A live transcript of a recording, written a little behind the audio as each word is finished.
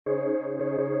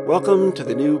Welcome to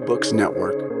the New Books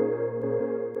Network.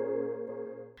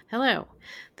 Hello,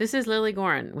 this is Lily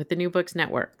Gorin with the New Books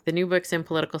Network, the New Books in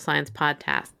Political Science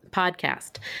podcast.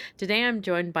 Today I'm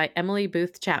joined by Emilee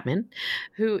Booth Chapman,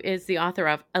 who is the author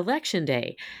of Election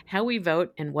Day, How We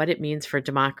Vote and What It Means for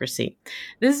Democracy.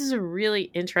 This is a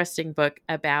really interesting book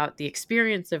about the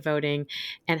experience of voting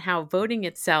and how voting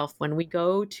itself, when we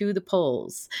go to the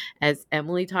polls, as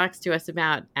Emilee talks to us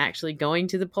about actually going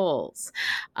to the polls,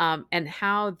 and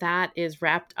how that is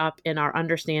wrapped up in our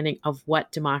understanding of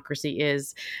what democracy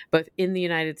is, both in the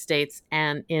United States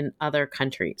and in other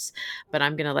countries. But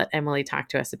I'm going to let Emilee talk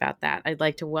to us about that. I'd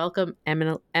like to welcome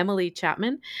Emilee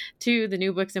Chapman to the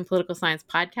New Books in Political Science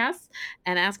podcast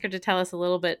and ask her to tell us a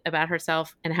little bit about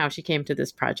herself and how she came to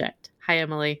this project. Hi,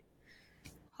 Emilee.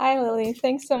 Hi, Lily.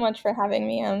 Thanks so much for having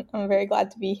me. I'm very glad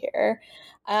to be here.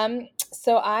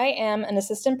 So I am an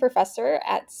assistant professor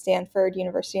at Stanford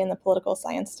University in the Political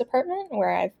Science Department,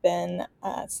 where I've been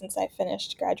since I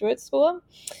finished graduate school.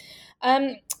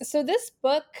 So this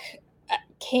book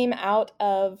came out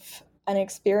of an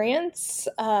experience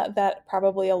that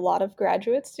probably a lot of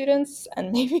graduate students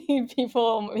and maybe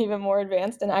people even more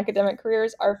advanced in academic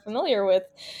careers are familiar with,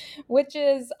 which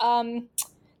is the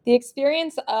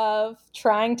experience of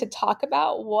trying to talk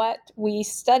about what we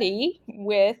study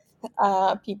with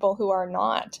people who are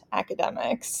not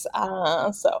academics.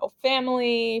 So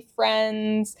family,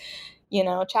 friends,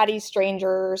 chatty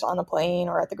strangers on a plane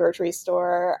or at the grocery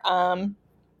store.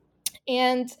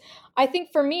 And I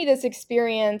think for me, this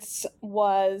experience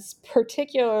was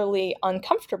particularly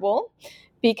uncomfortable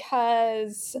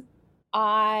because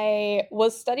I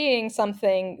was studying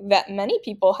something that many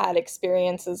people had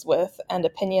experiences with and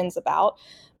opinions about,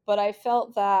 but I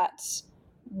felt that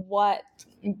what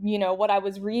I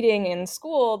was reading in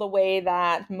school, the way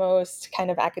that most kind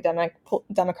of academic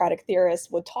democratic theorists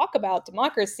would talk about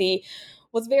democracy,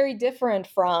 was very different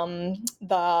from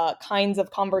the kinds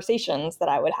of conversations that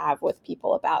I would have with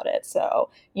people about it. So,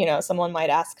 someone might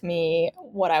ask me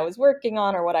what I was working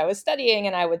on or what I was studying,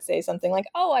 and I would say something like,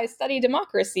 oh, I study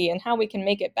democracy and how we can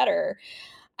make it better.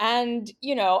 And,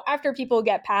 after people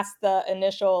get past the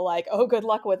initial, like, oh, good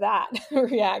luck with that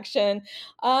reaction,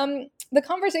 the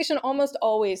conversation almost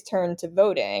always turned to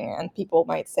voting. And people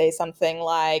might say something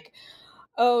like,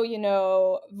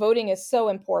 oh, voting is so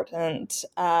important,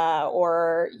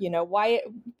 or,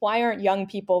 why aren't young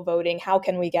people voting? How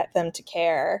can we get them to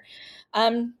care?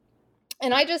 And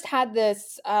I just had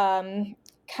this kind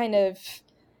of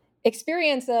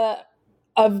experience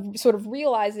of sort of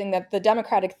realizing that the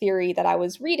democratic theory that I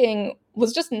was reading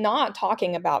was just not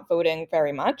talking about voting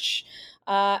very much.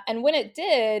 And when it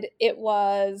did, it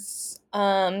was,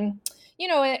 in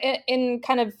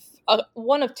kind of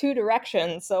one of two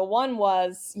directions. So one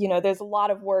was, there's a lot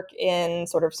of work in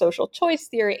sort of social choice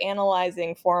theory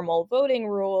analyzing formal voting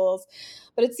rules,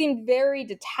 but it seemed very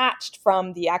detached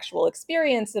from the actual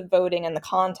experience of voting and the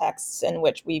contexts in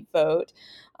which we vote.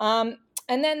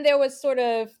 And then there was sort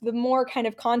of the more kind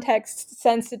of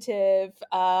context-sensitive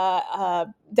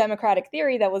democratic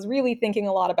theory that was really thinking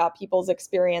a lot about people's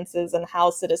experiences and how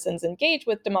citizens engage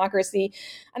with democracy.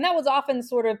 And that was often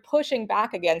sort of pushing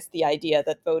back against the idea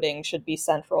that voting should be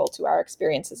central to our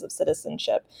experiences of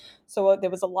citizenship. So there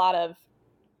was a lot of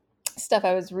stuff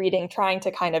I was reading trying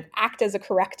to kind of act as a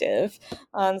corrective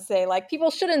and say, like,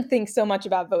 people shouldn't think so much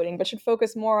about voting, but should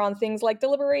focus more on things like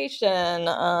deliberation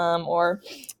or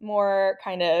more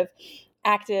kind of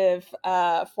active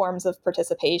forms of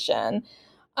participation.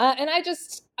 And I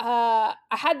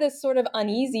had this sort of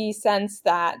uneasy sense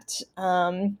that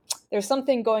there's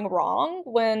something going wrong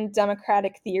when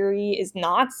democratic theory is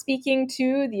not speaking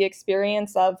to the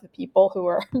experience of the people who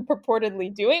are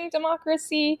purportedly doing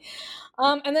democracy.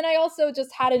 And then I also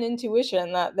just had an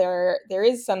intuition that there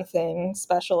is something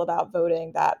special about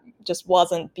voting that just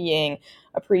wasn't being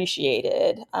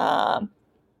appreciated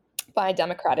by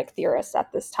democratic theorists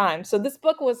at this time. So this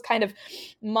book was kind of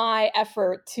my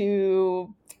effort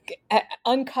to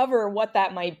uncover what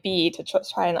that might be, to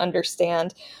try and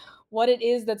understand what it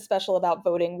is that's special about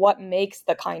voting, what makes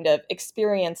the kind of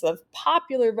experience of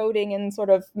popular voting in sort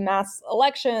of mass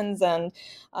elections and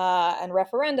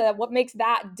referenda, what makes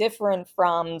that different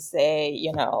from, say,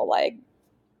 like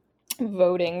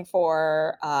voting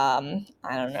for,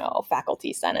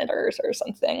 faculty senators or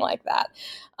something like that.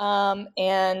 So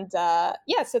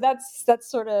that's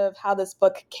sort of how this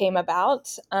book came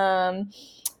about.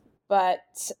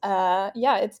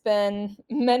 It's been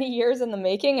many years in the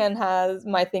making, and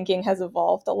my thinking has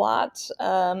evolved a lot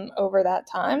over that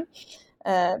time.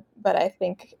 But I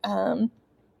think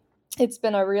it's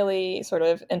been a really sort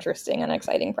of interesting and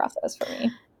exciting process for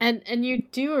me. And you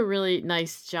do a really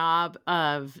nice job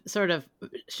of sort of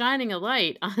shining a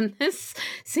light on this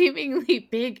seemingly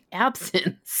big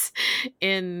absence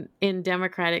in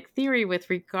democratic theory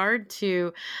with regard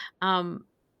to um,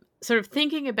 sort of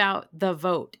thinking about the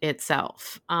vote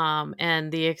itself,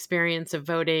 and the experience of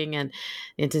voting and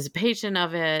anticipation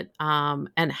of it,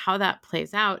 and how that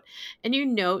plays out. And you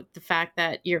note the fact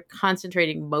that you're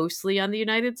concentrating mostly on the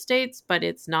United States, but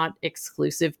it's not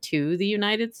exclusive to the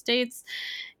United States.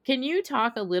 Can you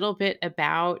talk a little bit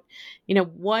about,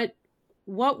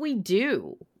 what we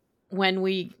do when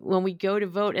we go to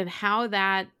vote, and how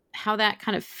that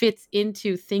kind of fits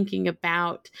into thinking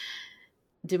about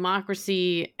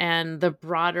democracy and the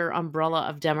broader umbrella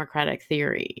of democratic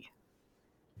theory?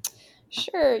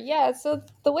 Sure. Yeah. So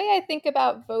the way I think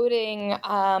about voting,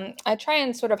 I try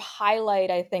and sort of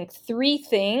highlight, I think, three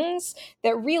things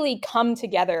that really come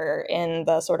together in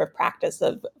the sort of practice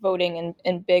of voting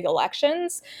in big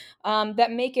elections,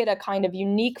 that make it a kind of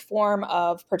unique form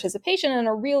of participation and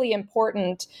a really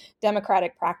important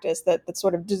democratic practice that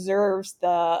sort of deserves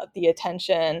the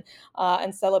attention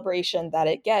and celebration that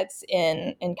it gets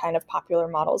in kind of popular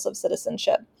models of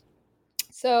citizenship.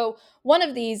 So one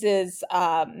of these is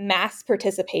mass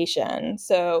participation.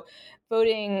 So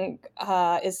voting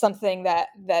is something that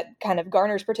kind of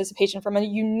garners participation from a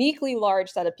uniquely large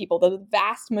set of people. The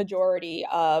vast majority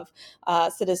of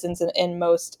citizens in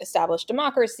most established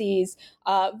democracies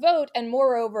vote, and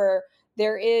moreover,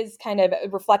 there is kind of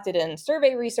reflected in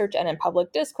survey research and in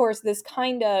public discourse this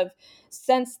kind of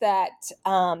sense that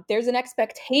there's an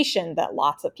expectation that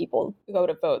lots of people go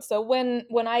to vote. So when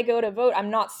I go to vote, I'm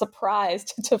not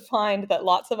surprised to find that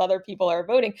lots of other people are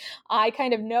voting. I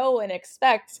kind of know and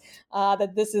expect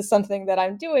that this is something that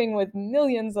I'm doing with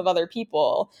millions of other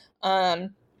people.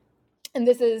 And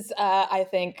this is, I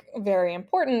think, very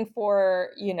important for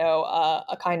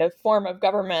a kind of form of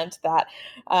government that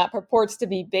purports to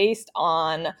be based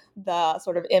on the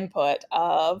sort of input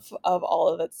of all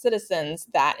of its citizens.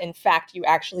 That in fact you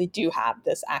actually do have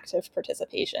this active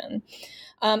participation.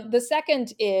 The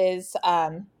second is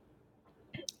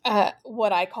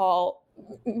what I call,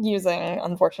 using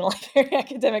unfortunately very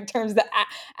academic terms, the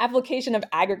application of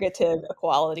aggregative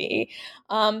equality.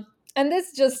 And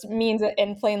this just means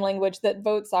in plain language that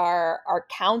votes are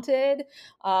counted,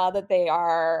 that they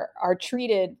are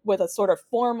treated with a sort of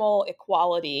formal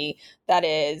equality that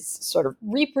is sort of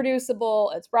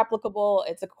reproducible, it's replicable,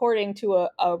 it's according to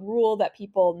a rule that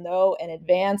people know in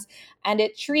advance, and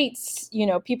it treats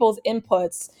people's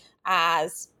inputs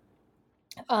as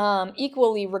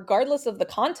equally, regardless of the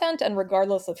content and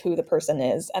regardless of who the person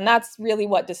is. And that's really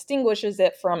what distinguishes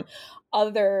it from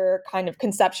other kind of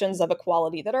conceptions of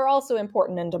equality that are also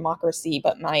important in democracy,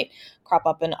 but might crop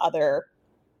up in other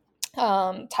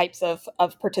types of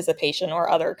participation or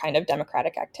other kind of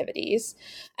democratic activities.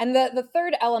 And the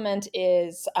third element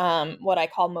is what I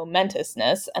call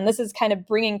momentousness. And this is kind of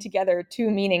bringing together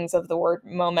two meanings of the word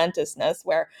momentousness,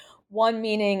 where one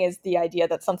meaning is the idea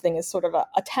that something is sort of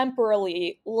a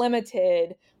temporally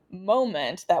limited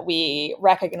moment that we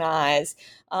recognize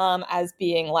as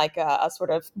being like a sort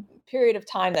of period of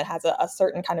time that has a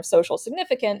certain kind of social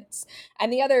significance,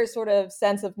 and the other sort of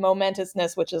sense of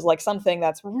momentousness, which is like something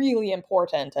that's really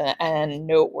important and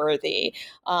noteworthy,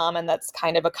 and that's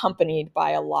kind of accompanied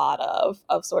by a lot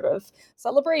of sort of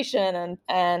celebration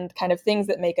and kind of things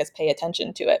that make us pay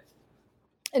attention to it.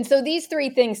 And so these three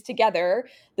things together,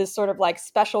 this sort of like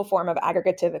special form of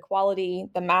aggregative equality,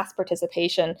 the mass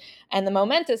participation, and the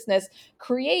momentousness,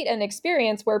 create an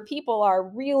experience where people are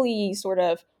really sort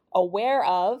of aware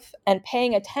of and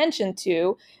paying attention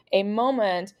to a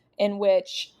moment in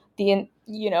which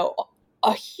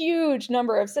a huge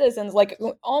number of citizens, like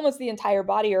almost the entire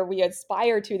body, or we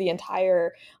aspire to the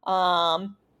entire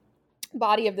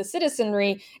body of the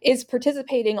citizenry, is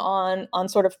participating on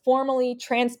sort of formally,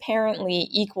 transparently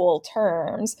equal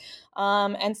terms.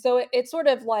 And so it sort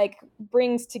of like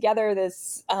brings together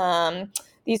this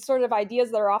these sort of ideas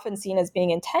that are often seen as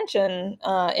being in tension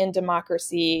in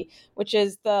democracy, which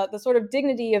is the sort of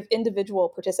dignity of individual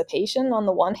participation on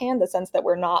the one hand, the sense that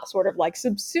we're not sort of like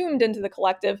subsumed into the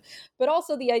collective, but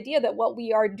also the idea that what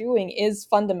we are doing is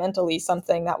fundamentally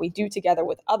something that we do together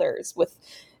with others, with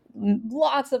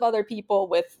lots of other people,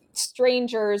 with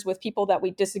strangers, with people that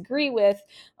we disagree with,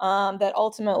 that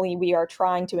ultimately we are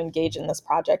trying to engage in this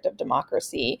project of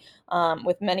democracy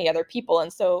with many other people.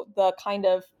 And so the kind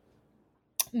of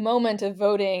moment of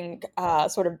voting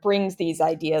sort of brings these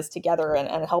ideas together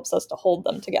and helps us to hold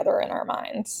them together in our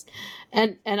minds.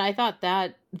 And I thought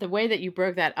that the way that you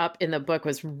broke that up in the book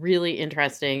was really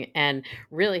interesting and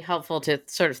really helpful to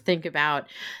sort of think about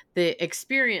the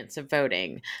experience of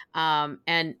voting.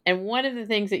 And one of the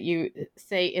things that you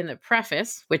say in the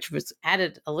preface, which was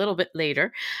added a little bit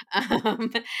later,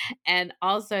 um, and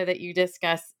also that you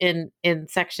discuss in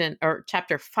section or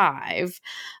chapter 5,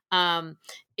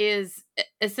 is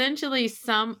essentially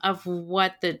some of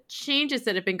what the changes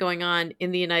that have been going on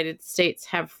in the United States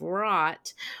have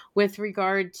wrought with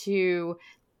regard to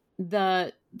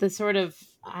the sort of,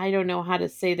 I don't know how to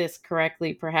say this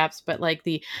correctly perhaps, but like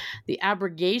the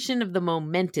abrogation of the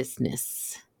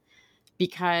momentousness,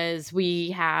 because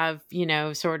we have,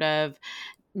 sort of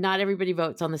not everybody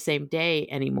votes on the same day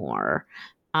anymore,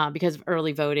 because of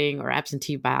early voting or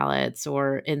absentee ballots,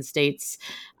 or in states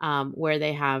where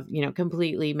they have,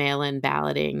 completely mail-in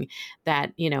balloting,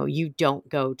 that, you don't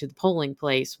go to the polling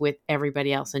place with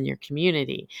everybody else in your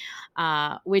community,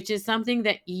 which is something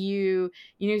that you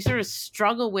sort of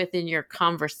struggle with in your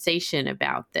conversation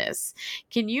about this.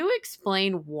 Can you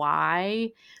explain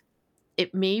why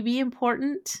it may be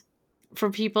important for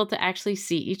people to actually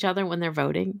see each other when they're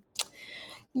voting?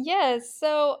 Yes,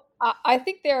 so I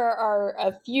think there are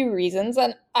a few reasons.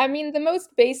 And I mean, the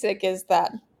most basic is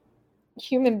that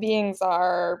human beings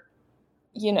are,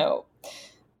 you know,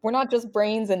 we're not just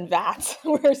brains and vats.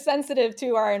 We're sensitive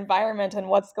to our environment and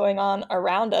what's going on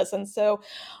around us. And so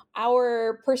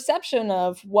our perception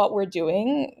of what we're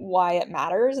doing, why it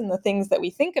matters, and the things that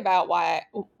we think about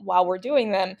while we're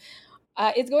doing them,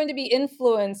 is going to be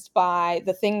influenced by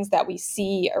the things that we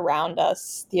see around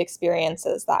us, the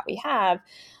experiences that we have.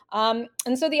 And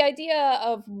so the idea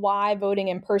of why voting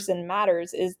in person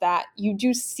matters is that you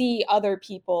do see other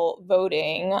people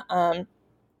voting.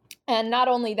 And not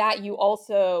only that, you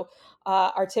also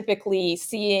are typically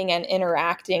seeing and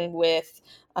interacting with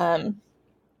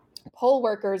poll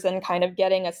workers and kind of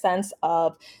getting a sense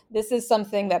of, this is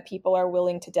something that people are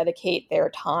willing to dedicate their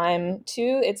time to.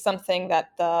 It's something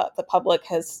that the public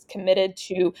has committed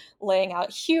to laying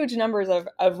out huge numbers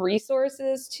of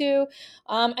resources to.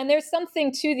 And there's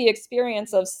something to the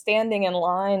experience of standing in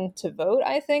line to vote,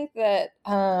 I think, that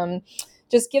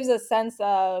just gives a sense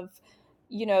of,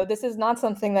 this is not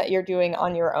something that you're doing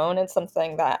on your own. It's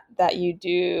something that you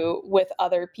do with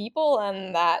other people,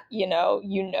 and that,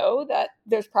 that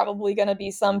there's probably going to be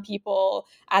some people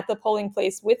at the polling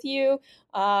place with you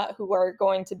who are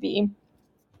going to be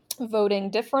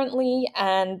voting differently,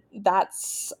 and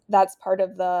that's part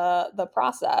of the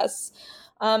process.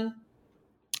 Um,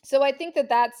 so I think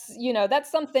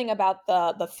that's something about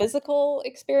the physical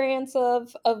experience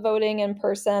of voting in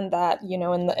person that,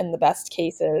 in the best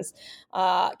cases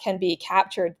can be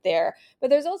captured there.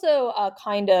 But there's also a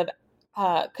kind of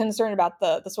concern about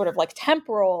the sort of like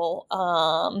temporal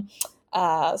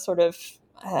sort of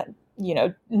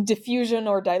diffusion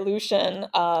or dilution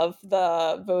of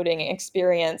the voting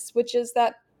experience, which is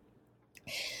that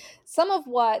some of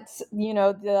what,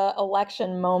 the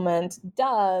election moment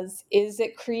does is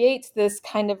it creates this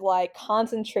kind of like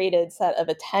concentrated set of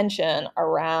attention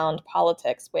around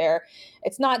politics, where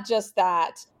it's not just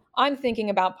that I'm thinking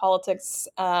about politics,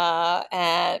 but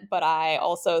I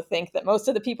also think that most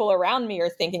of the people around me are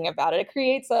thinking about it. It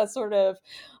creates a sort of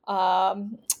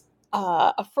um,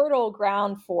 a fertile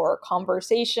ground for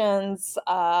conversations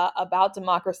about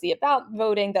democracy, about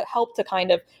voting, that help to kind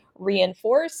of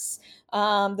reinforce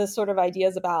the sort of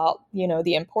ideas about,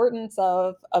 the importance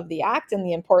of the act and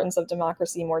the importance of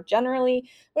democracy more generally,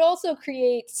 but also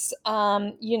creates,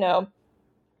 uh,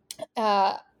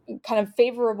 kind of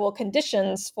favorable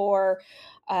conditions for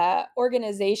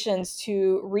organizations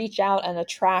to reach out and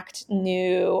attract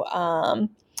new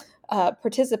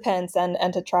participants,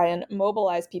 and to try and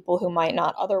mobilize people who might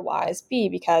not otherwise be,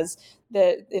 because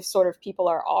if sort of people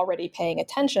are already paying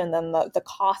attention, then the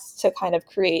cost to kind of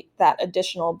create that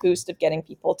additional boost of getting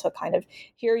people to kind of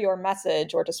hear your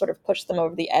message, or to sort of push them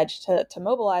over the edge to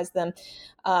mobilize them,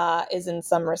 is in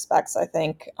some respects, I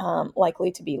think,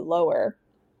 likely to be lower.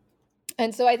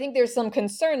 And so I think there's some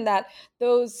concern that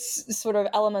those sort of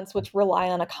elements, which rely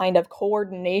on a kind of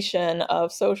coordination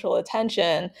of social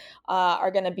attention, are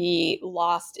going to be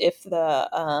lost if the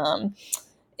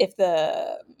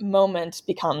moment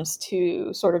becomes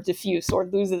too sort of diffuse, or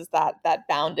loses that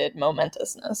bounded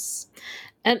momentousness.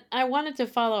 And I wanted to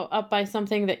follow up by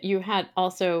something that you had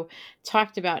also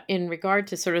talked about in regard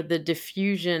to sort of the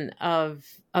diffusion of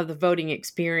the voting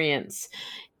experience,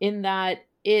 in that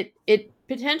it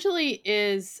potentially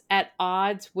is at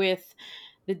odds with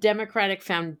the democratic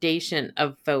foundation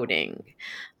of voting.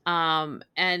 And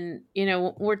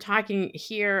we're talking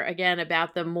here again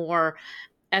about the more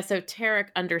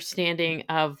esoteric understanding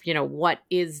of, what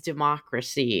is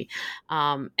democracy,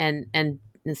 and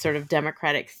sort of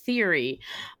democratic theory,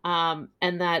 and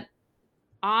that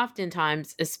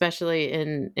oftentimes, especially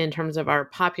in terms of our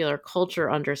popular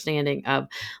culture understanding of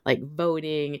like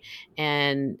voting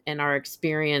and our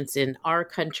experience in our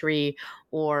country,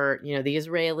 or the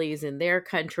Israelis in their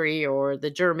country, or the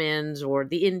Germans or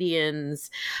the Indians,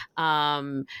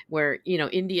 where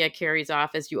India carries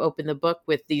off, as you open the book,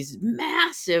 with these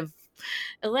massive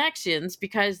elections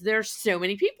because there's so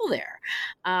many people there,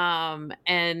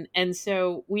 and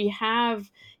so we have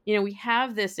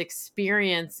this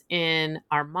experience in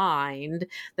our mind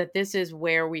that this is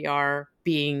where we are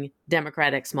being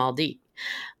democratic, small d.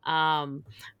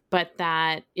 But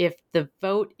that if the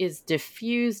vote is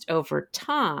diffused over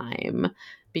time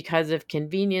because of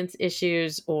convenience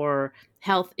issues or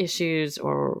health issues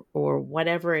or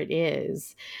whatever it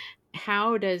is,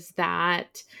 how does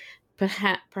that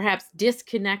perhaps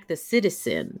disconnect the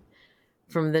citizen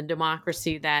from the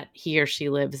democracy that he or she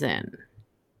lives in?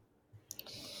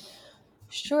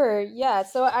 Sure. Yeah.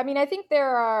 So, I mean, I think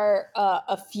there are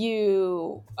a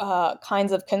few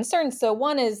kinds of concerns. So,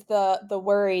 one is the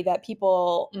worry that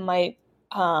people might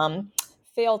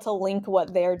fail to link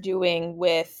what they're doing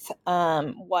with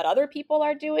what other people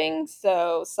are doing.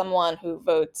 So, someone who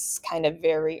votes kind of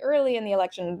very early in the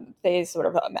election phase, sort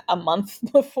of a month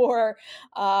before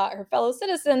her fellow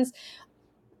citizens,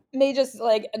 may just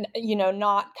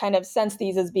not kind of sense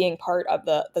these as being part of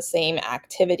the same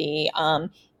activity.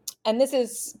 And this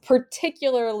is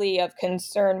particularly of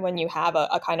concern when you have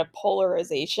a kind of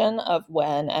polarization of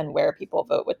when and where people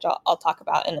vote, which I'll talk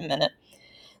about in a minute.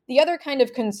 The other kind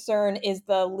of concern is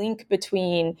the link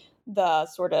between the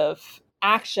sort of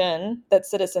action that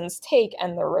citizens take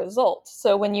and the result.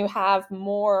 So when you have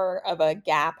more of a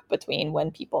gap between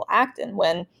when people act and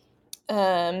when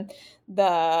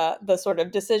the sort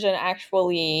of decision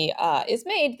actually is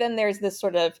made, then there's this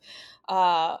sort of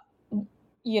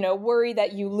worry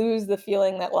that you lose the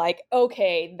feeling that, like,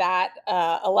 okay, that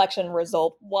election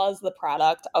result was the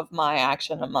product of my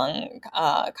action among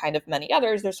kind of many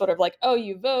others. There's sort of like, oh,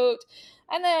 you vote,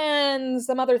 and then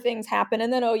some other things happen,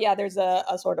 and then, oh yeah, there's a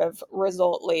sort of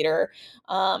result later.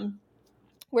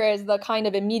 Whereas the kind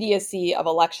of immediacy of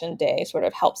election day sort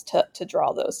of helps to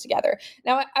draw those together.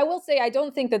 Now, I will say, I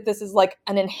don't think that this is like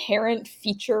an inherent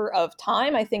feature of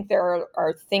time. I think there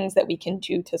are things that we can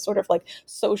do to sort of like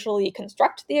socially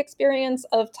construct the experience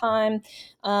of time.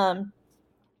 But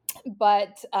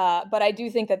I do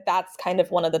think that that's kind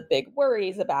of one of the big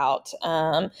worries about,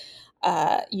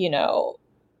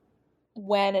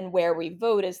 when and where we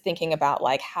vote, is thinking about,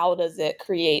 like, how does it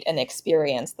create an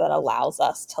experience that allows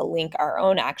us to link our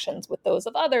own actions with those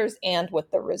of others and with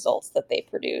the results that they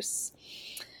produce.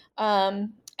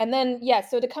 And then, yeah,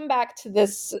 so to come back to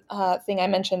this thing I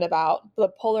mentioned about the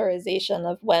polarization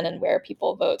of when and where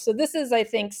people vote. So this is, I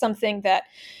think, something that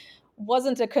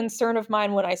wasn't a concern of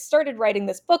mine when I started writing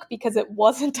this book, because it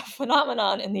wasn't a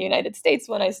phenomenon in the United States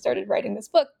when I started writing this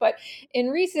book. But in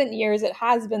recent years, it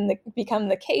has become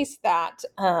the case that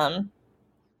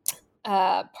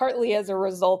partly as a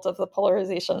result of the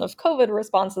polarization of COVID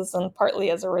responses, and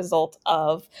partly as a result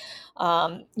of,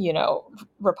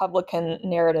 Republican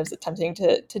narratives attempting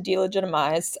to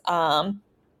delegitimize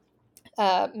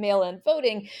mail-in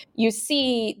voting, you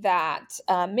see that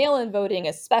mail-in voting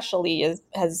especially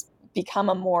has become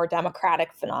a more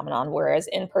democratic phenomenon, whereas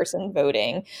in-person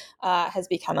voting has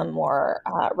become a more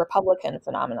Republican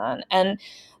phenomenon. And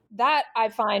that I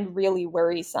find really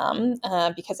worrisome,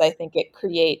 because I think it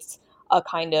creates a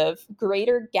kind of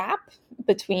greater gap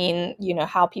between,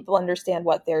 how people understand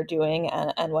what they're doing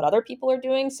and what other people are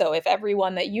doing. So if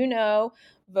everyone that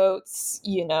votes,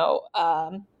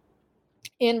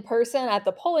 in person at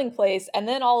the polling place, and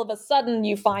then all of a sudden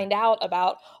you find out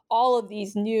about all of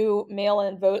these new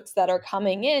mail-in votes that are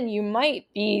coming in, you might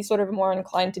be sort of more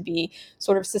inclined to be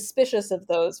sort of suspicious of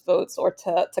those votes, or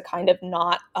to kind of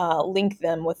not link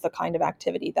them with the kind of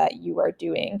activity that you are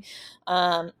doing,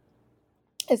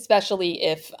 especially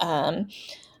if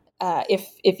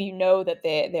you know that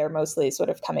they're mostly sort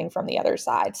of coming from the other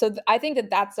side. So I think that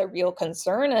that's a real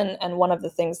concern. And one of the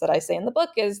things that I say in the book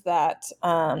is that,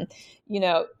 I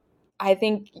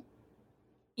think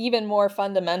even more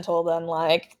fundamental than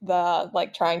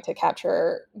trying to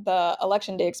capture the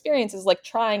election day experience is like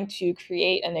trying to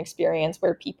create an experience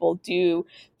where people do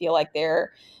feel like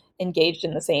they're engaged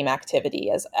in the same activity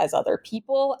as other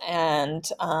people, and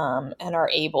are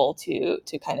able to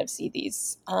kind of see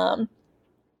these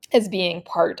as being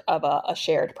part of a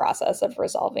shared process of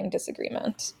resolving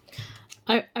disagreement.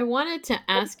 I wanted to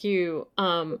ask you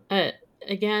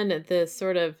again, the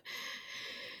sort of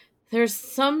there's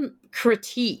some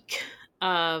critique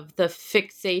of the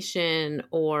fixation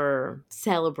or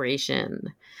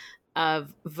celebration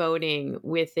of voting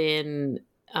within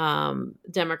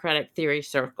democratic theory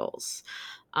circles.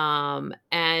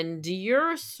 And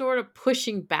you're sort of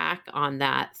pushing back on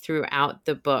that throughout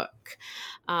the book.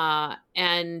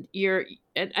 And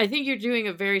I think you're doing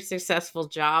a very successful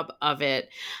job of it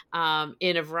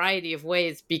in a variety of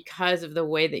ways because of the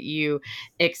way that you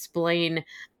explain,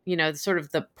 sort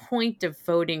of the point of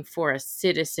voting for a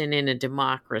citizen in a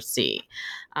democracy.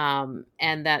 And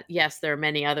that, yes, there are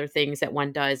many other things that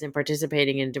one does in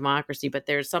participating in democracy, but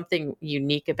there's something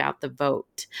unique about the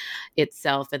vote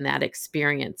itself and that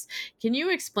experience. Can you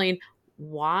explain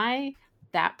why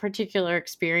that particular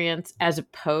experience, as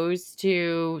opposed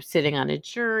to sitting on a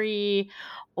jury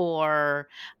or,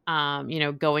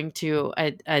 going to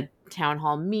a town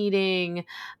hall meeting,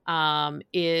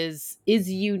 is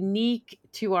unique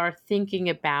to our thinking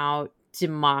about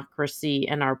democracy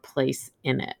and our place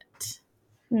in it?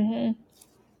 Mm-hmm.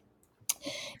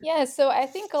 Yeah, so I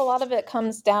think a lot of it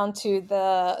comes down to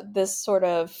this sort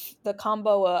of the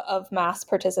combo of mass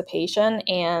participation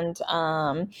and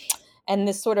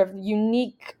this sort of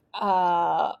unique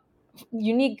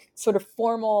sort of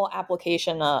formal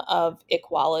application of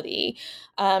equality.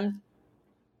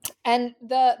 And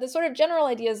the sort of general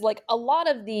idea is like a lot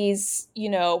of these,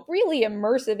 really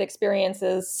immersive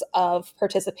experiences of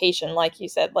participation, like you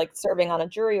said, like serving on a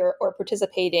jury or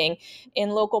participating in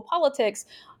local politics.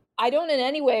 I don't in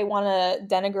any way want to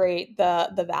denigrate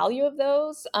the value of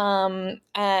those.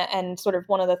 And sort of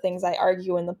one of the things I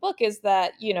argue in the book is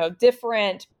that,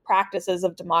 different practices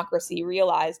of democracy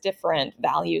realize different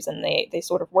values and they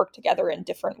sort of work together in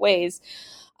different ways.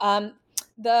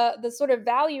 The sort of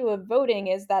value of voting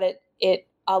is that it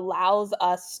allows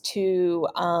us to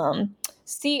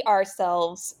see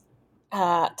ourselves,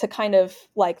 to kind of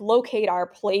like locate our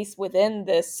place within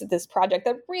this project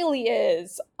that really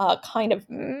is a kind of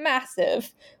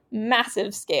massive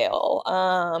scale.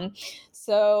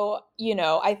 So,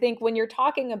 I think when you're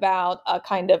talking about a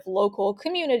kind of local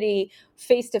community,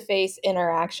 face-to-face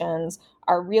interactions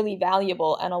are really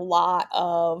valuable, and a lot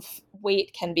of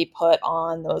weight can be put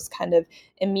on those kind of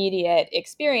immediate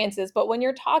experiences. But when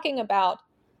you're talking about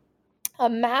a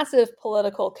massive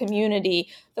political community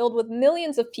filled with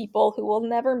millions of people who will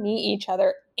never meet each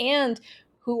other and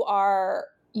who are,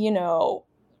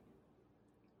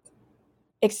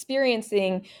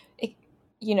 experiencing,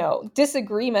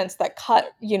 disagreements that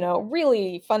cut,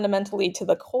 really fundamentally to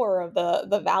the core of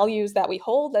the values that we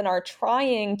hold and are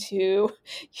trying to,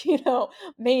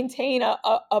 maintain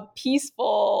a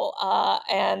peaceful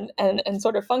and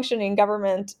sort of functioning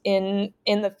government in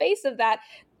the face of that,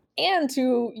 and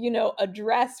to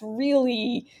address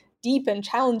really deep and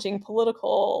challenging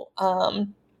political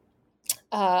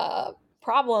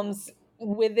problems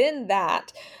within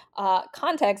that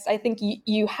context. I think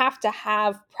you have to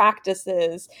have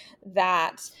practices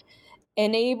that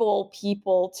enable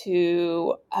people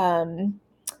to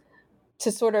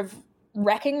sort of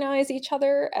recognize each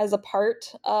other as a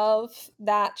part of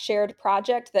that shared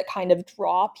project, that kind of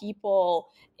draw people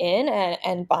in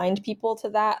and bind people to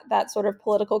that sort of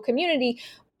political community,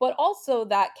 but also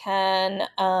that can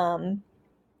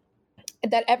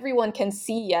that everyone can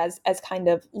see as kind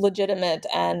of legitimate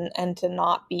and to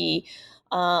not be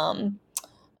um,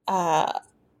 uh,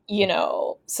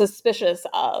 suspicious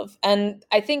of. And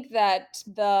I think that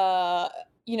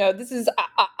this is,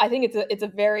 I think it's a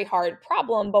very hard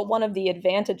problem, but one of the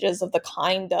advantages of the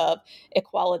kind of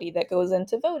equality that goes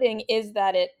into voting is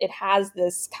that it has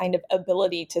this kind of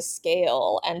ability to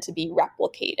scale and to be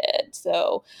replicated.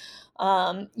 So,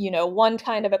 one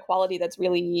kind of equality that's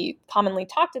really commonly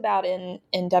talked about in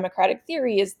democratic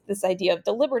theory is this idea of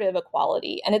deliberative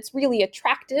equality. And it's really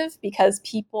attractive because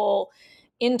people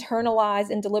internalize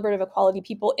in deliberative equality,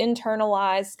 people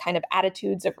internalize kind of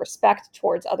attitudes of respect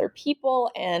towards other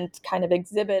people and kind of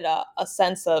exhibit a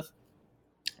sense of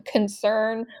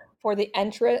concern for the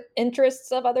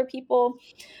interests of other people.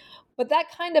 But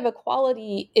that kind of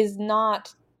equality is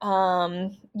not,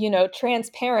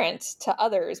 transparent to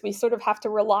others. We sort of have to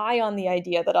rely on the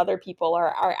idea that other people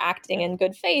are acting in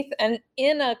good faith. And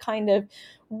in a kind of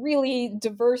really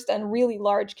diverse and really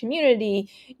large community,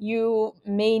 you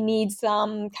may need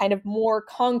some kind of more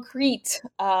concrete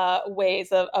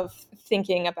ways of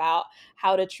thinking about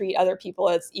how to treat other people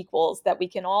as equals that we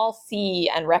can all see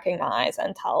and recognize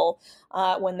and tell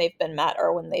when they've been met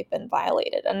or when they've been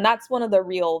violated. And that's one of the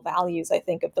real values, I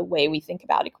think, of the way we think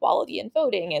about equality in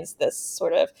voting, is this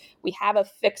sort of, we have a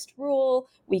fixed rule,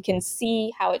 we can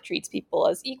see how it treats people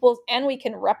as equals, and we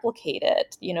can replicate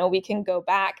it. We can go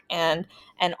back and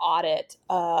and audit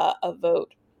a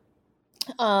vote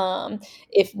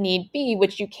if need be,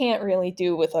 which you can't really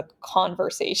do with a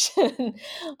conversation.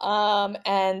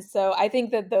 And so I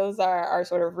think that those are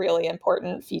sort of really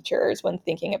important features when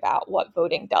thinking about what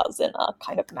voting does in a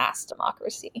kind of mass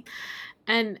democracy.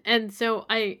 And so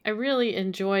I really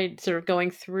enjoyed sort of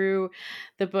going through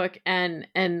the book and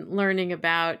learning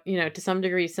about, to some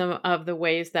degree, some of the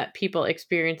ways that people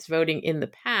experienced voting in the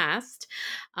past,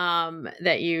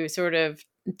 that you sort of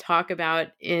talk about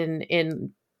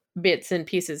in bits and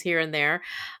pieces here and there.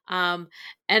 Um,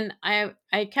 and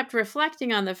I kept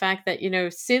reflecting on the fact that,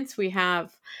 since we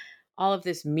have all of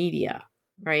this media,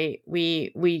 right,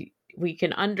 we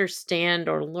can understand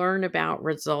or learn about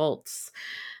results.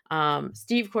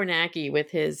 Steve Kornacki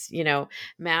with his,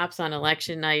 maps on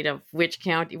election night of which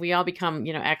county, we all become,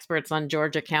 experts on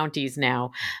Georgia counties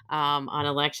now, on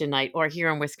election night, or here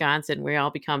in Wisconsin, we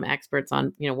all become experts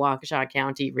on, Waukesha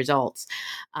County results.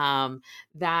 Um,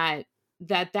 that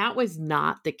was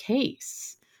not the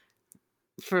case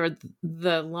for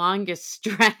the longest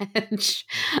stretch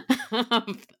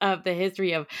of the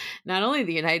history of not only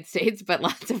the United States but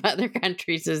lots of other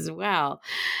countries as well.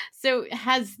 So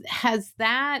has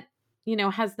that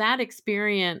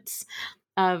experience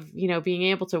of being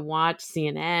able to watch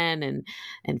CNN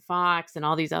and Fox and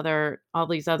all these other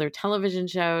television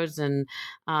shows and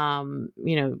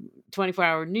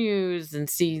 24-hour news and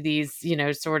see these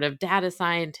sort of data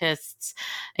scientists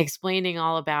explaining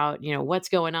all about what's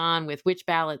going on with which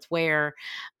ballots where,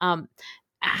 um,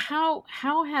 how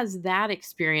has that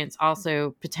experience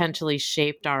also potentially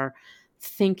shaped our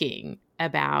thinking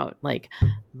about like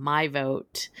my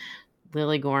vote,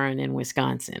 Lily Goren in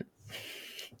Wisconsin?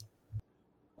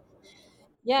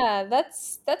 Yeah,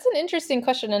 that's an interesting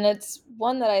question, and it's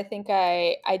one that I think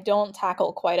I don't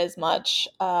tackle quite as much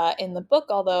in the book.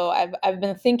 Although I've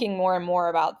been thinking more and more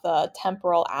about the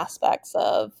temporal aspects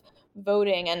of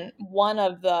voting, and one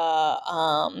of the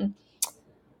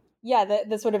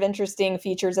sort of interesting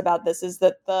features about this is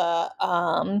that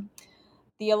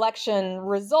the election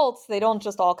results, they don't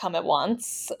just all come at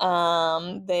once.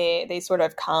 They sort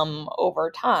of come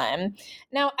over time.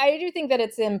 Now, I do think that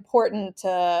it's important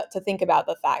to think about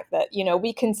the fact that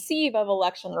we conceive of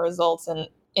election results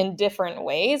in different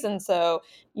ways, and so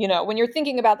when you're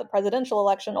thinking about the presidential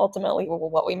election, ultimately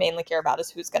what we mainly care about is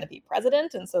who's going to be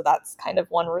president, and so that's kind of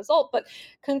one result. But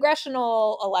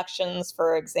congressional elections,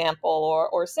 for example,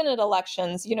 or Senate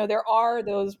elections, there are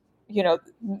those you know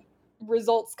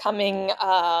results coming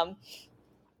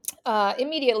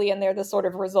immediately, and they're the sort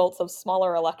of results of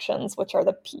smaller elections, which are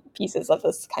the pieces of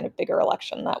this kind of bigger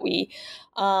election that we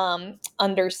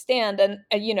understand. And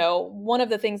one of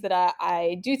the things that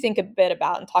I do think a bit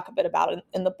about and talk a bit about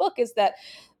in the book is that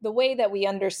the way that we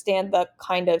understand the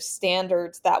kind of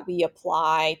standards that we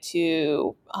apply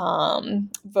to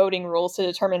voting rules to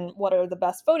determine what are the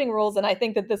best voting rules. And I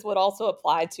think that this would also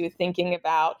apply to thinking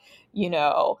about,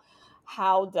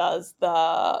 how does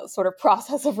the sort of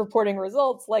process of reporting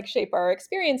results like shape our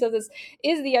experience of this,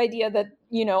 is the idea that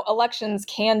elections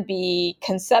can be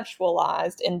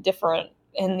conceptualized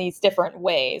in these different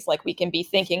ways. Like, we can be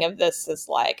thinking of this as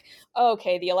like,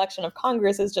 okay, the election of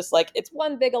Congress is just like, it's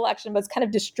one big election, but it's kind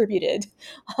of distributed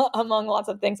among lots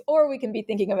of things. Or we can be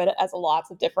thinking of it as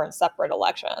lots of different separate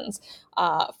elections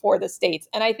for the states.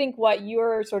 And I think what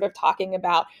you're sort of talking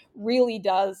about really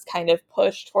does kind of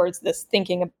push towards this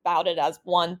thinking about it as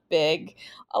one big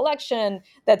election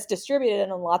that's distributed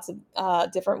in lots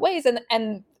of different ways.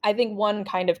 And I think one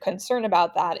kind of concern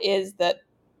about that is that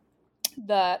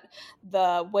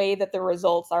the way that the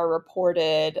results are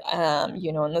reported,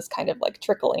 in this kind of like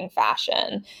trickling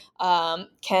fashion,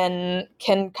 can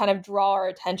kind of draw our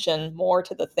attention more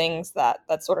to the things that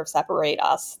sort of separate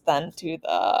us than to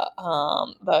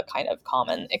the kind of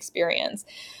common experience.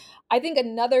 I think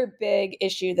another big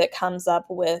issue that comes up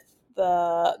with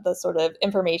the sort of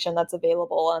information that's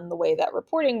available and the way that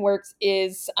reporting works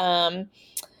is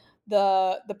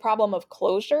the problem of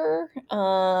closure,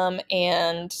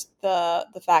 and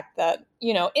the fact that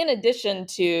in addition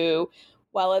to,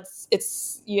 well, it's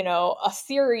a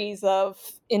series of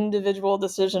individual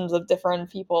decisions of different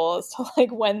people as to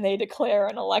like when they declare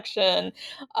an election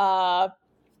to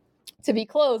be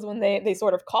closed, when they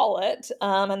sort of call it,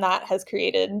 and that has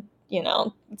created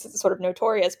sort of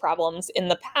notorious problems in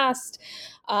the past,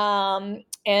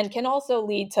 and can also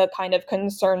lead to kind of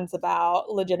concerns about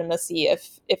legitimacy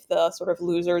if the sort of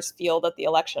losers feel that the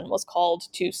election was called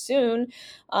too soon,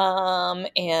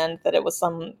 and that it was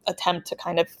some attempt to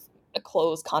kind of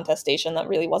close contestation that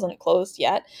really wasn't closed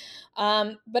yet.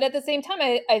 But at the same time,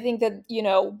 I think that,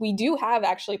 we do have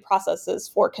actually processes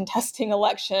for contesting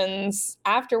elections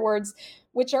afterwards,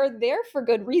 which are there for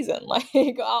good reason.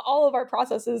 Like all of our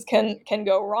processes can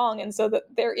go wrong, and so that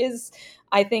there is,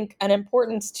 I think, an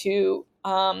importance to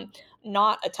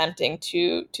not attempting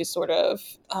to sort of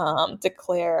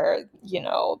declare,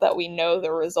 that we know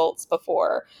the results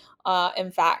before.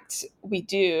 In fact, we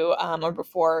do, or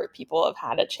before people have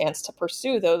had a chance to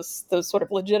pursue those sort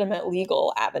of legitimate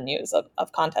legal avenues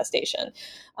of contestation.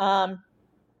 And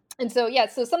so, yeah,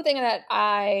 so something that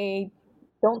I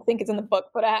don't think is in the book,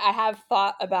 but I have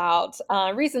thought about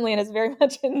recently, and is very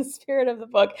much in the spirit of the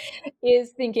book,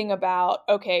 is thinking about,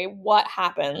 okay, what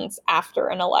happens after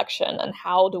an election and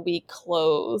how do we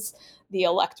close the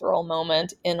electoral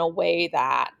moment in a way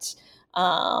that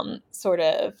sort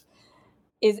of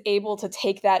is able to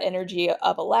take that energy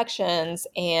of elections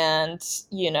and,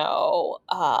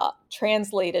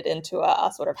 translate it into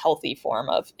a sort of healthy form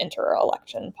of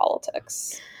inter-election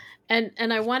politics. And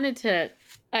I wanted to,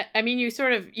 I mean, you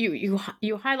sort of you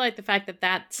highlight the fact that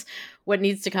that's what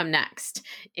needs to come next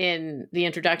in the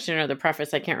introduction or the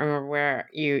preface. I can't remember where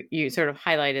you sort of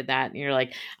highlighted that, and you're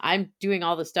like, I'm doing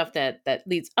all the stuff that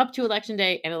leads up to election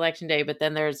day and election day, but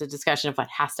then there's a discussion of what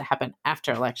has to happen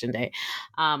after election day,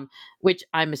 which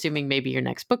I'm assuming maybe your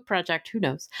next book project. Who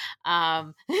knows?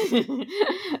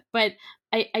 But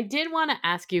I did want to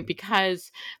ask you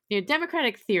because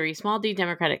democratic theory, small d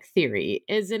democratic theory,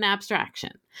 is an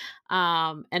abstraction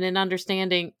and an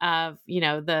understanding of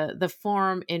the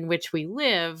form in which we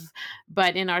live,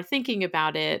 but in our thinking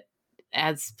about it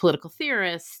as political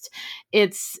theorists,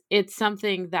 it's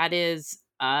something that is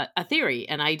a theory,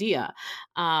 an idea,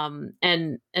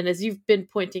 and as you've been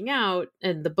pointing out,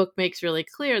 and the book makes really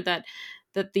clear that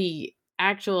the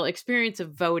actual experience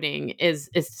of voting is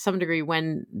to some degree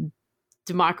when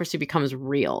democracy becomes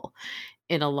real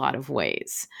in a lot of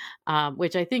ways,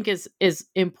 which I think is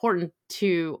important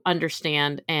to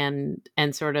understand and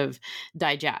sort of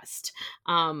digest.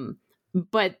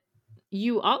 But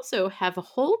you also have a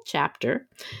whole chapter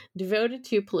devoted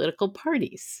to political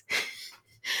parties,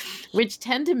 which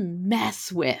tend to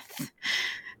mess with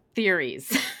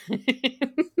theories.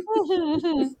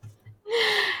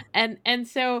 And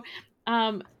so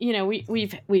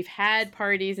we've had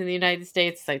parties in the United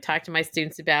States, as I talked to my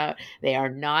students about. They are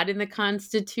not in the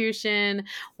Constitution.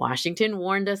 Washington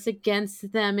warned us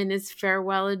against them in his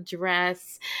farewell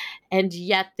address, and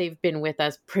yet they've been with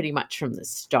us pretty much from the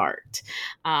start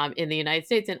in the United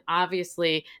States. And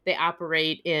obviously, they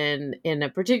operate in a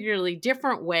particularly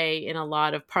different way in a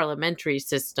lot of parliamentary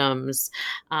systems,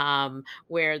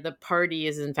 where the party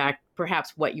is, in fact,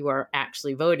 perhaps what you are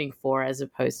actually voting for as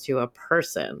opposed to a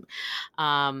person.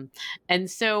 And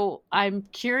so I'm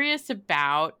curious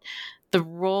about the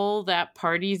role that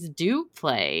parties do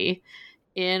play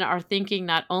in our thinking,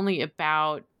 not only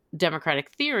about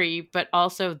democratic theory, but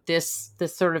also this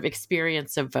sort of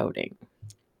experience of voting.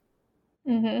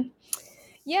 Mm-hmm.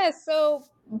 Yeah, so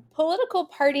political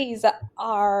parties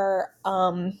are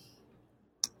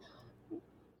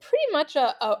pretty much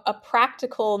a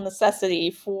practical necessity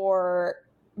for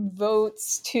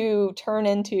votes to turn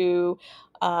into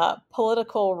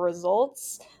political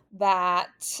results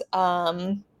that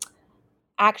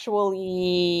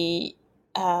actually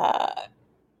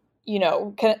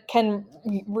can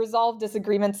resolve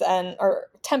disagreements, or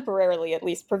temporarily, at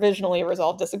least provisionally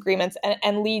resolve disagreements,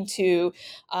 and lead to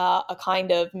a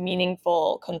kind of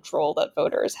meaningful control that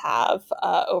voters have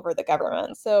over the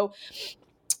government. So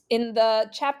in the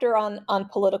chapter on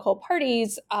political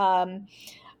parties,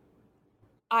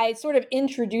 I sort of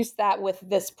introduced that with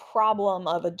this problem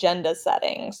of agenda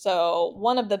setting. So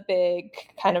one of the big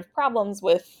kind of problems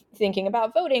with thinking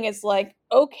about voting is like,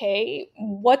 okay,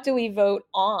 what do we vote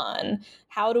on?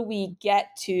 How do we get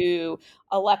to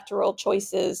electoral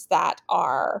choices that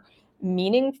are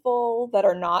meaningful, that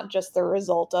are not just the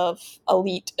result of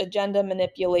elite agenda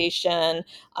manipulation,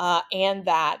 and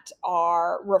that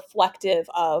are reflective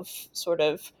of sort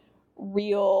of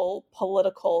real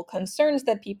political concerns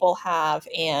that people have,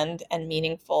 and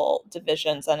meaningful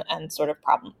divisions and sort of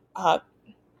problem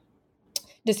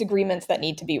disagreements that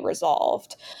need to be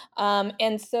resolved.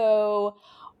 And so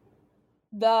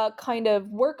the kind of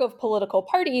work of political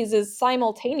parties is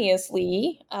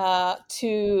simultaneously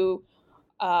to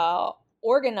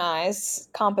organize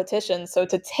competition. So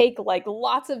to take like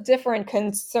lots of different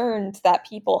concerns that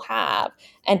people have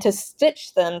and to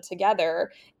stitch them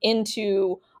together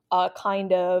into a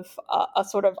kind of a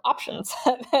sort of options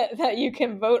that you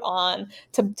can vote on,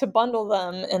 to bundle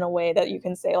them in a way that you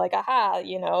can say like, aha,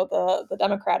 the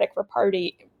Democratic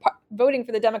Party, voting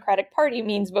for the Democratic Party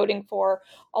means voting for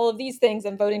all of these things,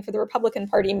 and voting for the Republican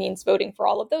Party means voting for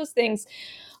all of those things.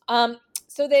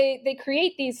 So they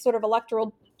create these sort of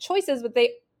electoral choices, but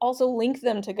they also link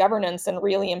them to governance in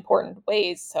really important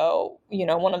ways. So,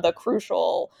 one of the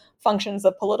crucial functions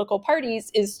of political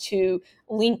parties is to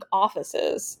link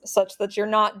offices such that you're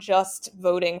not just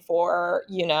voting for,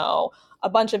 a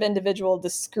bunch of individual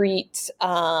discrete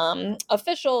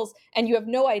officials, and you have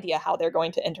no idea how they're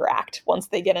going to interact once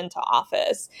they get into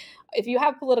office. If you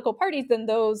have political parties, then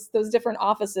those different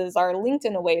offices are linked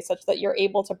in a way such that you're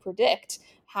able to predict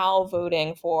how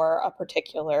voting for a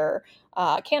particular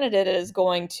candidate is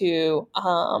going to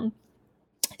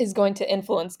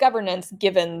influence governance,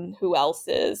 given who else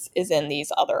is in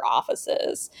these other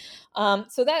offices.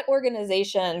 So that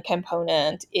organization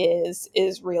component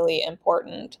is really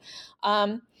important.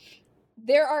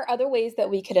 There are other ways that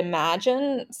we could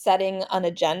imagine setting an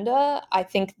agenda. I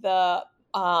think the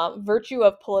virtue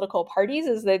of political parties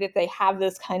is that they have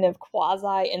this kind of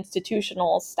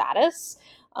quasi-institutional status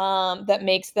that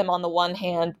makes them, on the one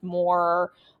hand,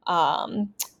 more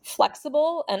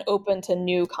flexible and open to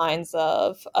new kinds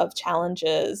of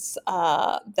challenges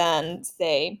than,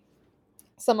 say,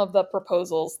 some of the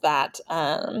proposals that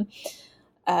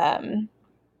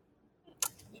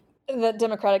the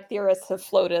Democratic theorists have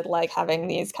floated, like having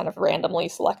these kind of randomly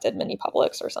selected mini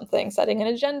publics or something, setting an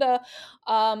agenda.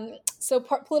 So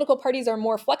political parties are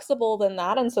more flexible than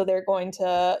that, and so they're going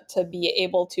to be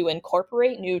able to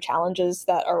incorporate new challenges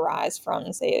that arise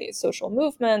from, say, social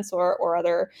movements or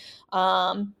other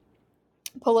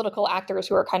political actors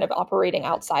who are kind of operating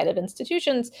outside of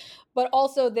institutions, but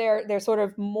also they're sort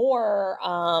of more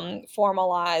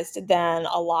formalized than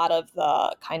a lot of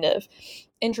the kind of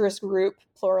interest group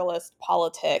pluralist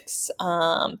politics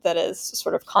that is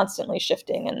sort of constantly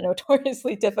shifting and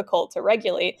notoriously difficult to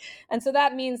regulate. And so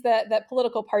that means that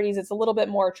political parties, it's a little bit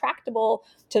more tractable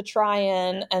to try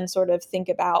and sort of think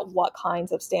about what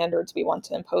kinds of standards we want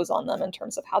to impose on them in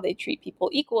terms of how they treat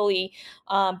people equally,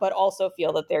 but also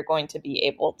feel that they're going to be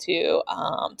able to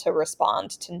respond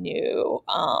to new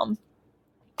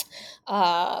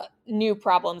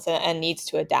problems and needs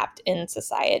to adapt in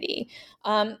society.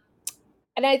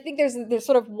 And I think there's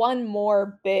sort of one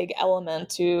more big element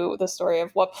to the story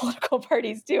of what political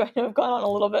parties do. I know I've gone on a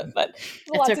little bit, but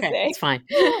there's a lot to say. It's fine.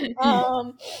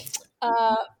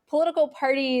 Political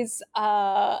parties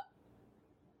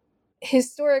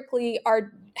historically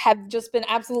have just been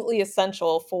absolutely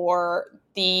essential for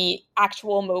the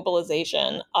actual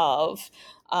mobilization of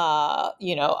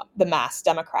the mass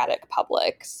democratic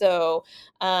public. So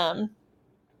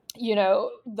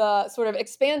the sort of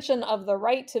expansion of the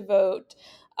right to vote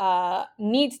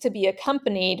needs to be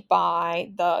accompanied by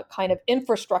the kind of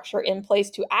infrastructure in place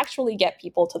to actually get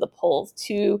people to the polls,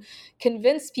 to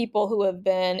convince people who have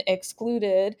been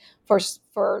excluded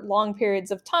for long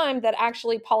periods of time that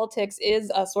actually politics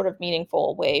is a sort of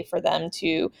meaningful way for them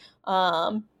to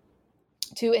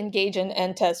engage in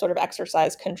and to sort of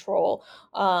exercise control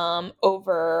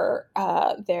over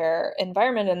their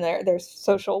environment and their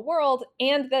social world,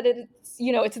 and that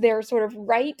it's their sort of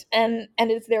right and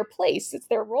it's their place, it's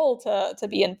their role to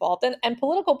be involved. And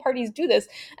political parties do this,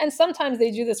 and sometimes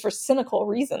they do this for cynical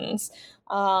reasons.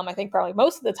 I think probably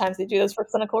most of the times they do this for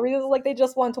cynical reasons, like they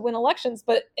just want to win elections.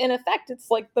 But in effect, it's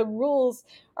like the rules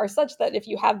are such that if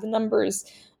you have the numbers,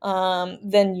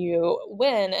 then you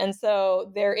win. And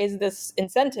so there is this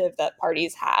incentive that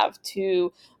parties have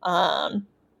to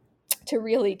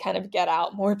really kind of get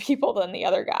out more people than the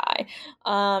other guy.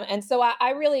 And so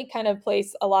I really kind of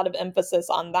place a lot of emphasis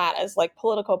on that as like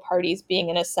political parties being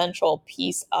an essential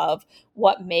piece of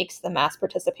what makes the mass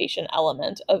participation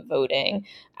element of voting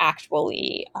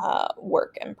actually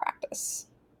work in practice.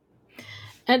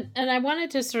 And I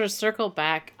wanted to sort of circle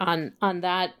back on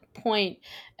that point,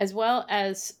 as well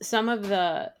as some of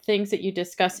the things that you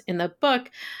discuss in the book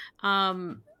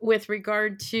with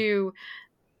regard to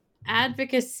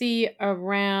advocacy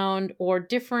around or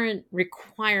different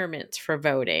requirements for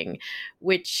voting,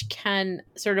 which can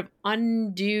sort of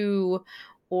undo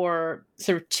or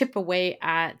sort of chip away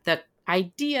at the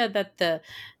idea that the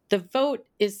vote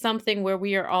is something where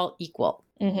we are all equal.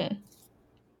 Mm-hmm.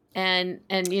 And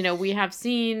we have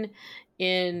seen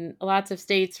in lots of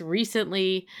states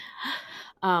recently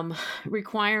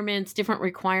different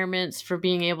requirements for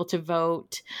being able to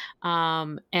vote.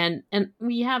 And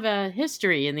we have a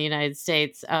history in the United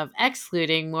States of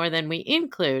excluding more than we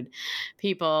include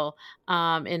people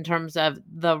in terms of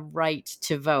the right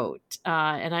to vote.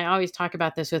 And I always talk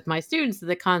about this with my students, that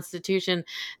the Constitution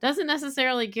doesn't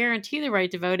necessarily guarantee the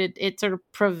right to vote. It sort of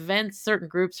prevents certain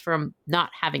groups from not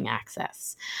having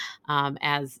access,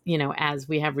 as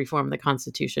we have reformed the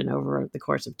Constitution over the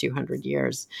course of 200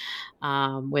 years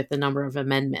with a number of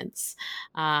amendments.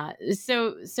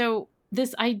 So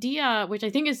this idea, which I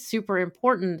think is super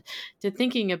important to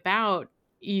thinking about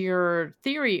your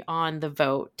theory on the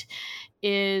vote,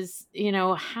 is,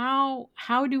 how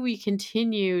do we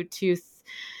continue to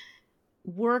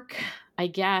work, I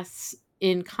guess,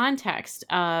 in context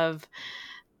of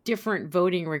different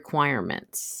voting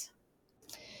requirements?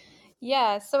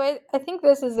 Yeah, so I think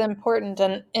this is important,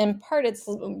 and in part, it's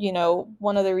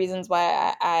one of the reasons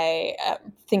why I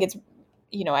think it's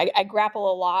I grapple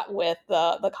a lot with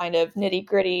the kind of nitty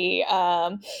gritty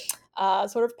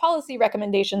sort of policy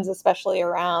recommendations, especially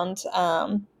around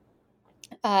um,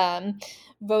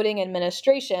 voting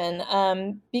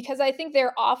administration, because I think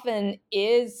there often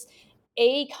is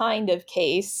a kind of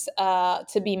case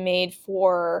to be made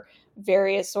for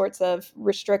various sorts of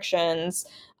restrictions.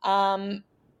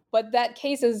 But that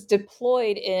case is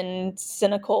deployed in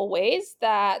cynical ways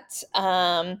that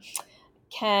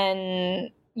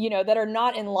can that are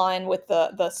not in line with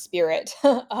the spirit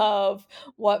of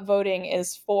what voting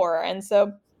is for. And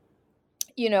so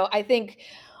I think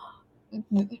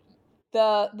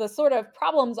the sort of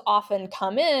problems often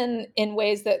come in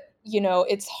ways that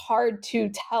it's hard to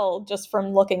tell just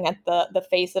from looking at the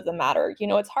face of the matter.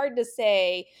 It's hard to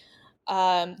say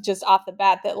just off the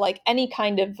bat that like any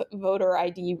kind of voter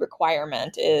ID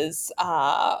requirement is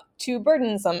too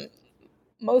burdensome.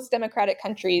 Most democratic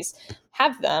countries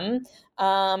have them,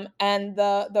 and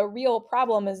the real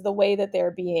problem is the way that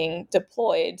they're being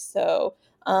deployed. So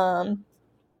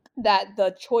that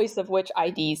the choice of which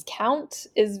IDs count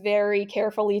is very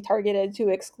carefully targeted to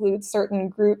exclude certain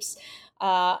groups.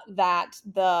 That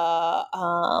the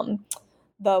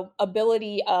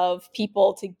ability of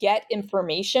people to get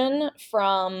information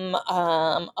from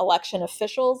election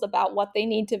officials about what they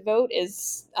need to vote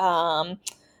is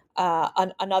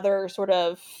another sort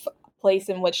of place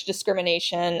in which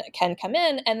discrimination can come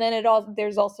in. And then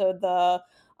there's also the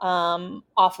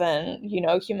often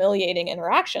humiliating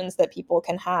interactions that people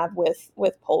can have with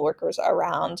poll workers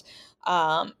around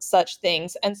such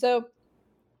things. And so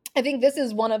I think this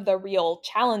is one of the real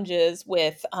challenges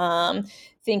with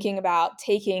thinking about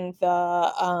taking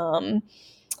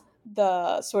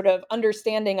the sort of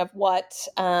understanding of what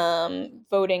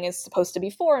voting is supposed to be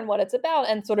for and what it's about,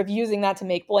 and sort of using that to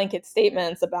make blanket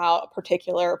statements about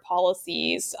particular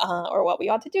policies or what we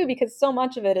ought to do, because so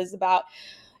much of it is about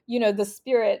the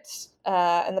spirit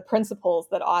and the principles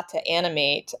that ought to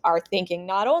animate our thinking,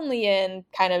 not only in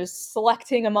kind of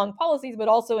selecting among policies, but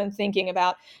also in thinking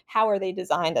about how are they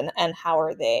designed and how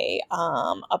are they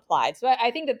applied. So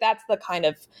I think that that's the kind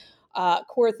of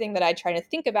core thing that I try to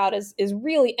think about is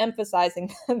really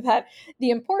emphasizing that the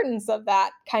importance of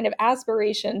that kind of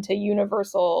aspiration to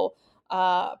universal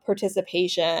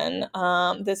participation,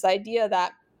 this idea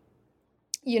that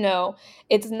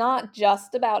it's not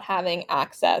just about having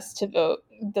access to the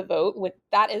vote.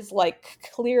 That is like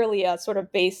clearly a sort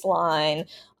of baseline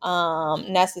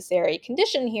necessary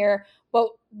condition here. But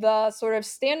the sort of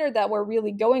standard that we're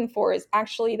really going for is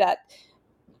actually that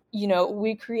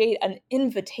we create an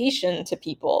invitation to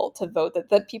people to vote,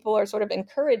 that people are sort of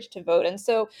encouraged to vote. And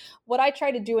so what I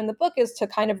try to do in the book is to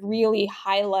kind of really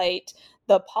highlight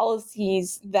the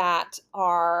policies that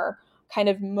are kind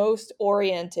of most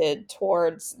oriented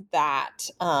towards that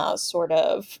sort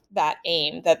of that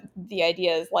aim. That the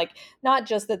idea is like not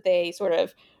just that they sort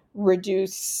of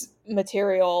reduce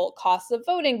material costs of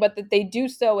voting, but that they do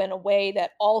so in a way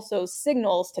that also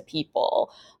signals to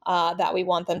people that we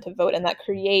want them to vote, and that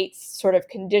creates sort of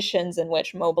conditions in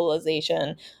which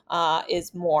mobilization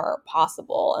is more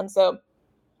possible. And so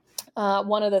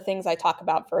one of the things I talk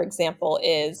about, for example,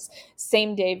 is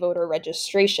same-day voter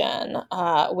registration,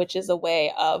 which is a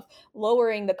way of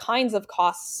lowering the kinds of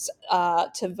costs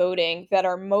to voting that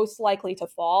are most likely to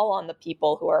fall on the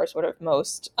people who are sort of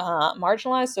most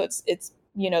marginalized. So it's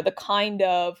the kind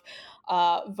of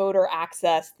voter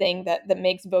access thing that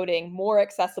makes voting more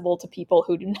accessible to people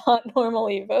who do not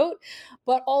normally vote,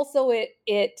 but also it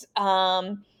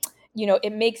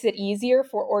makes it easier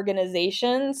for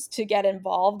organizations to get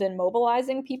involved in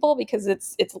mobilizing people, because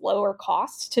it's lower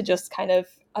cost to just kind of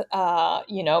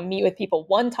meet with people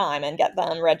one time and get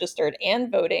them registered and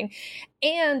voting.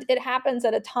 And it happens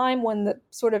at a time when the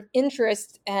sort of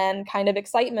interest and kind of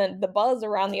excitement, the buzz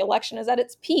around the election is at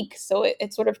its peak. So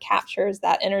it sort of captures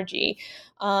that energy.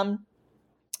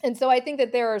 And so I think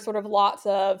that there are sort of lots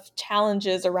of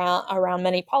challenges around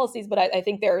many policies, but I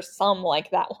think there are some like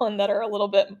that one that are a little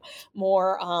bit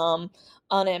more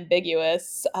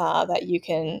unambiguous, that you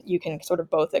can sort of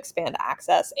both expand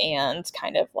access and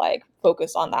kind of like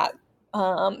focus on that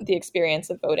the experience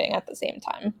of voting at the same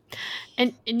time.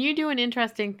 And you do an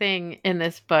interesting thing in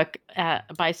this book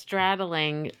by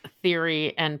straddling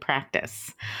theory and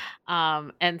practice.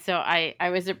 And so I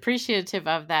was appreciative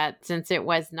of that, since it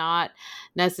was not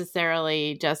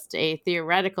necessarily just a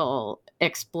theoretical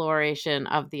exploration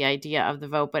of the idea of the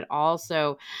vote, but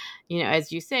also,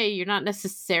 as you say, you're not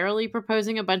necessarily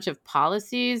proposing a bunch of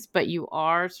policies, but you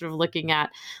are sort of looking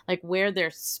at like where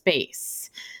there's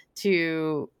space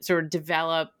to sort of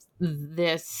develop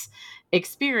this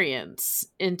experience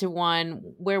into one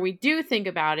where we do think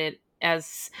about it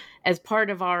as part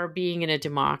of our being in a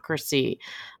democracy.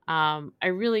 I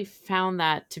really found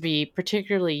that to be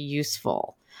particularly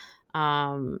useful.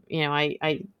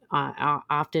 I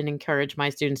often encourage my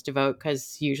students to vote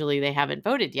because usually they haven't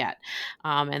voted yet.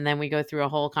 And then we go through a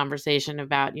whole conversation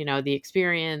about, the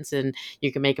experience, and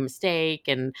you can make a mistake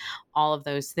and all of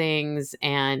those things.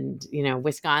 And,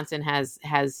 Wisconsin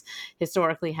has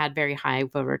historically had very high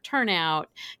voter turnout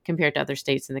compared to other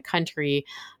states in the country.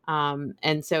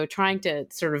 And so trying to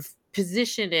sort of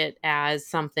position it as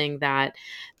something that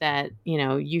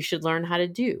you should learn how to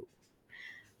do.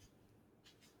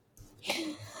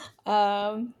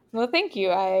 Well, thank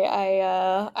you.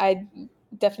 I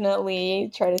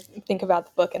definitely try to think about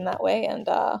the book in that way, and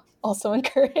also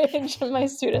encourage my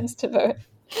students to vote.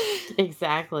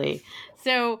 Exactly.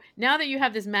 So now that you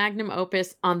have this magnum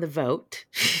opus on the vote,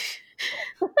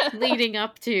 leading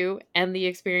up to and the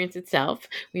experience itself,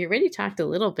 we already talked a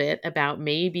little bit about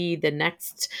maybe the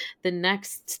next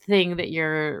thing that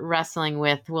you're wrestling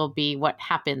with will be what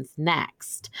happens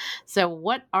next. So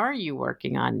what are you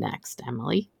working on next,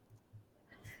 Emilee?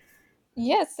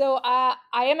 Yeah, so I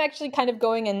am actually kind of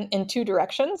going in two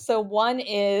directions. So one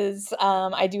is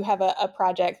I do have a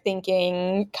project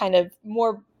thinking kind of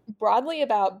more broadly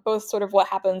about both sort of what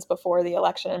happens before the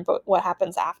election and what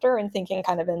happens after, and thinking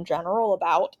kind of in general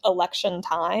about election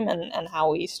time and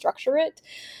how we structure it.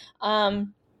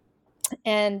 And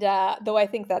though I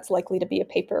think that's likely to be a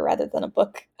paper rather than a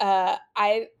book,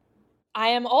 I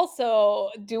am also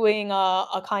doing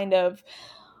a kind of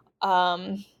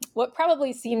what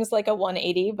probably seems like a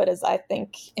 180, but is, I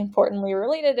think, importantly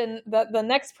related. And the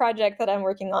next project that I'm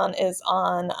working on is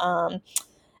on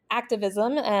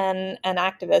activism and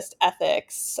activist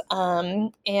ethics.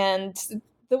 And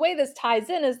the way this ties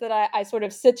in is that I sort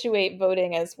of situate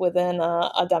voting as within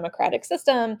a democratic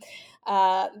system,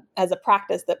 as a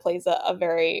practice that plays a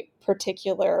very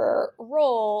particular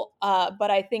role.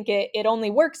 But I think it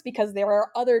only works because there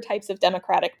are other types of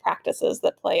democratic practices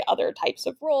that play other types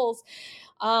of roles.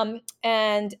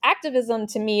 And activism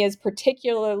to me is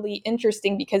particularly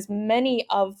interesting because many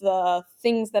of the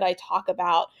things that I talk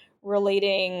about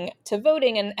relating to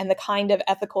voting and the kind of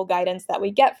ethical guidance that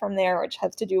we get from there, which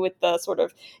has to do with the sort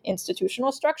of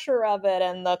institutional structure of it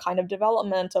and the kind of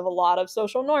development of a lot of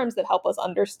social norms that help us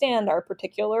understand our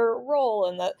particular role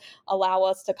and that allow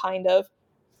us to kind of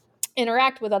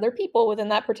interact with other people within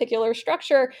that particular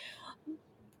structure,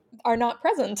 are not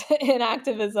present in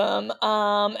activism.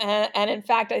 And in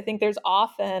fact, I think there's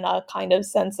often a kind of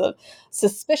sense of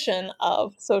suspicion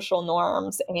of social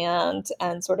norms and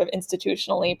sort of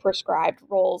institutionally prescribed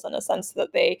roles, in a sense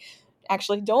that they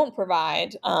actually don't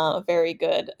provide very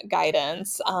good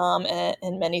guidance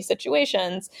in many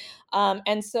situations.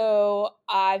 And so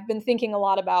I've been thinking a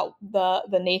lot about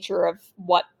the nature of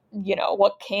what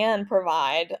can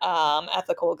provide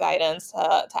ethical guidance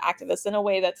to activists in a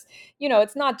way that's,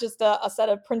 it's not just a set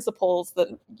of principles that,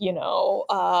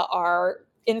 are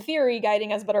in theory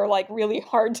guiding us, but are like really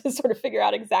hard to sort of figure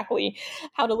out exactly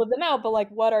how to live them out. But like,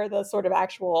 what are the sort of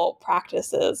actual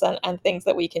practices and things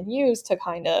that we can use to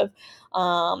kind of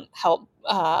help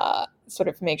sort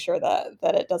of make sure that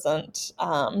it doesn't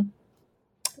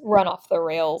run off the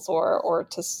rails or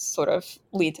to sort of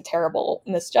lead to terrible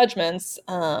misjudgments.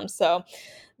 So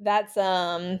that's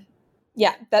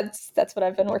that's what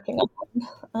I've been working on.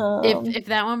 If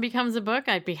that one becomes a book,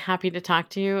 I'd be happy to talk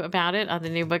to you about it on the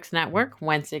New Books Network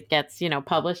once it gets,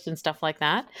 published and stuff like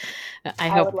that.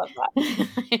 I would love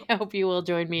that. I hope you will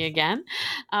join me again.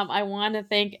 I want to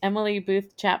thank Emilee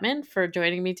Booth Chapman for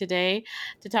joining me today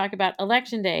to talk about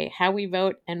Election Day, how we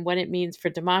vote, and what it means for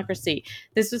democracy.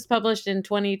 This was published in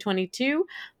 2022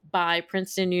 by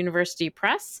Princeton University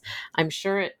Press.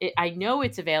 I know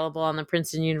it's available on the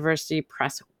Princeton University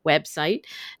Press website.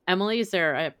 Emilee, is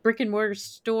there a brick and mortar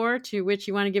store to which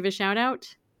you want to give a shout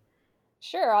out?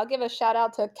 Sure. I'll give a shout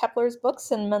out to Kepler's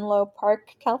Books in Menlo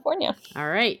Park, California. All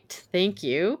right. Thank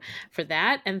you for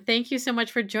that. And thank you so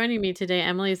much for joining me today,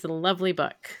 Emilee. It's a lovely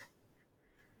book.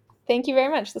 Thank you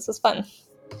very much. This was fun.